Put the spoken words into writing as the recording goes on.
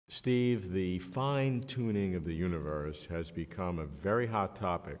Steve, the fine-tuning of the universe has become a very hot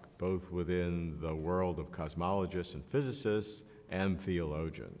topic, both within the world of cosmologists and physicists and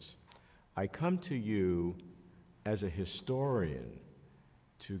theologians. I come to you as a historian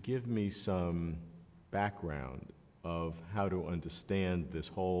to give me some background of how to understand this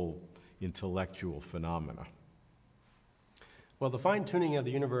whole intellectual phenomena. Well, the fine-tuning of the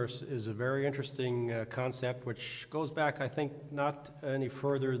universe is a very interesting concept which goes back, I think, not any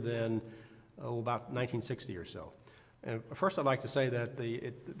further than about 1960 or so. And first I'd like to say that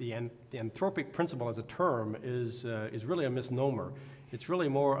the anthropic principle as a term is really a misnomer. It's really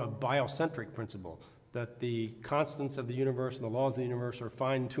more a biocentric principle, that the constants of the universe and the laws of the universe are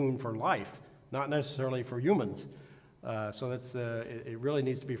fine-tuned for life, not necessarily for humans. So that's, it really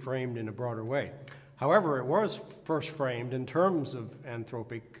needs to be framed in a broader way. However, it was first framed in terms of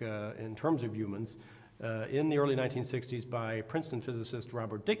anthropic, in terms of humans, in the early 1960s by Princeton physicist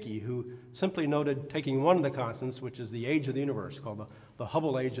Robert Dicke, who simply noted, taking one of the constants, which is the age of the universe, called the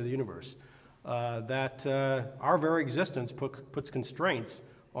Hubble age of the universe, that our very existence puts constraints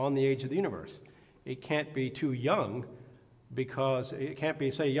on the age of the universe. It can't be too young, because it can't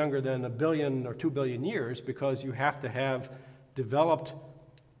be, say, younger than 1 billion or 2 billion years, because you have to have developed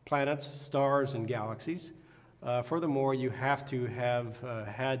planets, stars, and galaxies. Furthermore, you have to have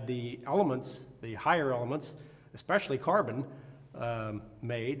had the elements, the higher elements, especially carbon,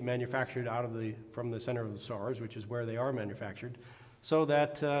 manufactured from the center of the stars, which is where they are manufactured, so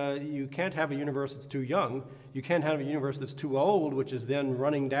that you can't have a universe that's too young. You can't have a universe that's too old, which is then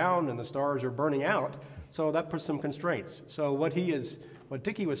running down and the stars are burning out. So that puts some constraints. So what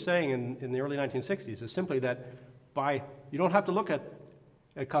Dicke was saying in the early 1960s is simply that you don't have to look at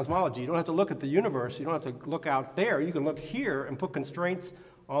cosmology. You don't have to look at the universe. You don't have to look out there. You can look here and put constraints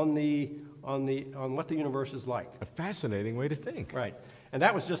on what the universe is like. A fascinating way to think. Right, and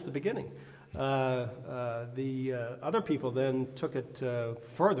that was just the beginning. The other people then took it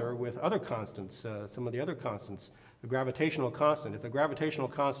further with other constants. Some of the other constants, the gravitational constant. If the gravitational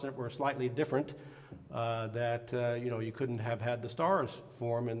constant were slightly different, you couldn't have had the stars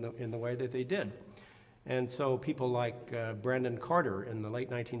form in the way that they did. And so people like Brandon Carter in the late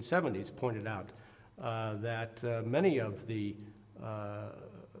 1970s pointed out that many of the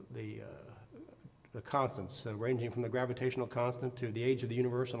constants, ranging from the gravitational constant to the age of the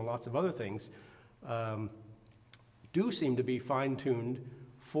universe and lots of other things, do seem to be fine-tuned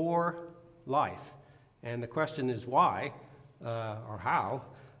for life. And the question is why or how?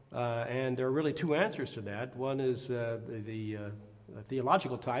 And there are really two answers to that. One is the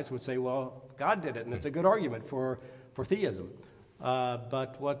theological types would say, well, God did it, and it's a good argument for theism.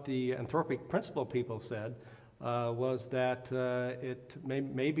 But what the anthropic principle people said was that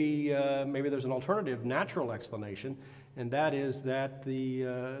maybe there's an alternative natural explanation, and that is that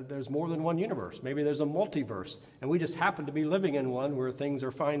there's more than one universe. Maybe there's a multiverse, and we just happen to be living in one where things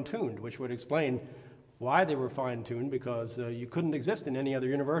are fine-tuned, which would explain why they were fine-tuned, because you couldn't exist in any other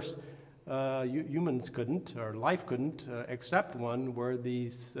universe. Humans couldn't, or life couldn't, except one where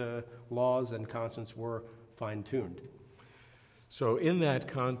these laws and constants were fine-tuned. So in that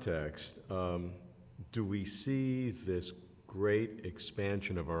context, do we see this great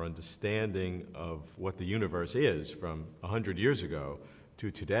expansion of our understanding of what the universe is from 100 years ago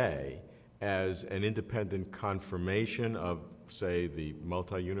to today as an independent confirmation of, say, the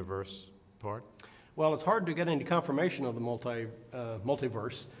multi-universe part? Well, it's hard to get any confirmation of the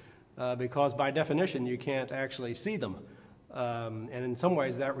multiverse. Because by definition, you can't actually see them. And in some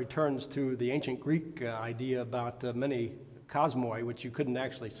ways, that returns to the ancient Greek idea about many cosmoi, which you couldn't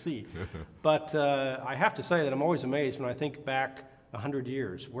actually see. But I have to say that I'm always amazed when I think back 100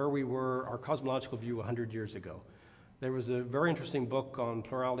 years, where we were, our cosmological view 100 years ago. There was a very interesting book on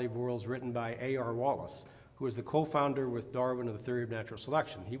plurality of worlds written by A.R. Wallace, who was the co-founder with Darwin of the theory of natural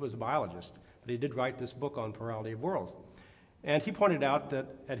selection. He was a biologist, but he did write this book on plurality of worlds. And he pointed out that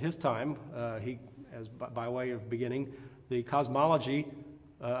at his time, by way of beginning, the cosmology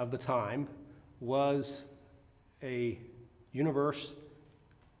of the time was a universe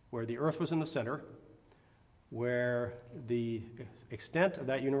where the Earth was in the center, where the extent of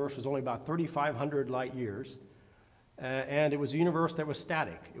that universe was only about 3,500 light years, and it was a universe that was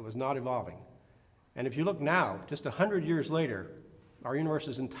static. It was not evolving. And if you look now, just 100 years later, our universe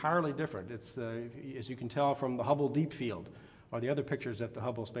is entirely different. It's, as you can tell from the Hubble Deep Field, or the other pictures that the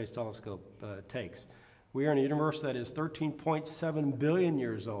Hubble Space Telescope takes. We are in a universe that is 13.7 billion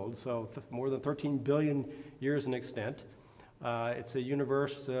years old, so more than 13 billion years in extent. It's a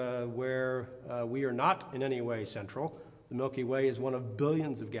universe where we are not in any way central. The Milky Way is one of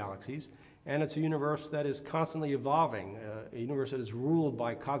billions of galaxies, and it's a universe that is constantly evolving, a universe that is ruled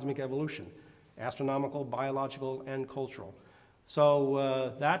by cosmic evolution, astronomical, biological, and cultural.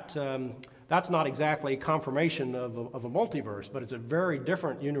 So that's not exactly confirmation of a multiverse, but it's a very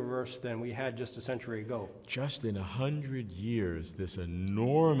different universe than we had just a century ago. Just in 100 years, this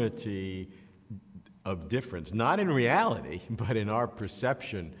enormity of difference, not in reality, but in our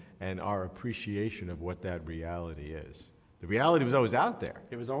perception and our appreciation of what that reality is. The reality was always out there.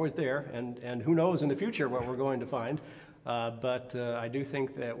 It was always there, and who knows in the future what we're going to find. But I do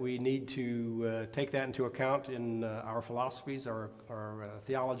think that we need to take that into account in our philosophies, our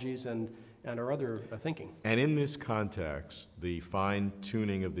theologies, and our other thinking. And in this context, the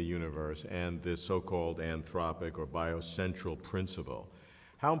fine-tuning of the universe and this so-called anthropic or biocentral principle,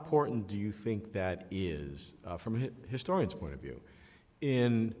 how important do you think that is, from a historian's point of view,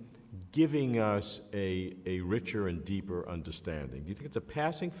 in giving us a richer and deeper understanding? Do you think it's a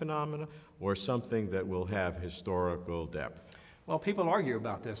passing phenomena or something that will have historical depth? Well, people argue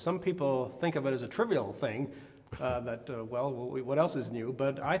about this. Some people think of it as a trivial thing, well, what else is new?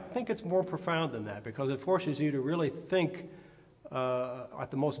 But I think it's more profound than that, because it forces you to really think at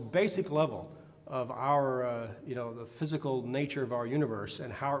the most basic level of our, the physical nature of our universe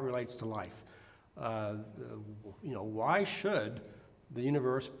and how it relates to life. Why should the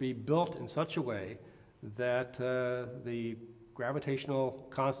universe be built in such a way that the gravitational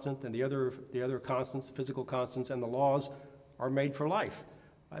constant and the other constants, physical constants, and the laws are made for life?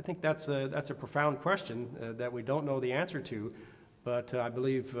 I think that's a profound question that we don't know the answer to, but I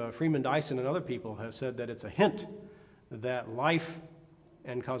believe Freeman Dyson and other people have said that it's a hint that life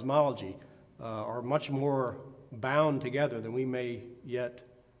and cosmology are much more bound together than we may yet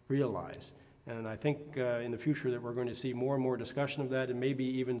realize. And I think in the future that we're going to see more and more discussion of that, and maybe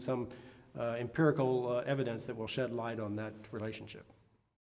even some empirical evidence that will shed light on that relationship.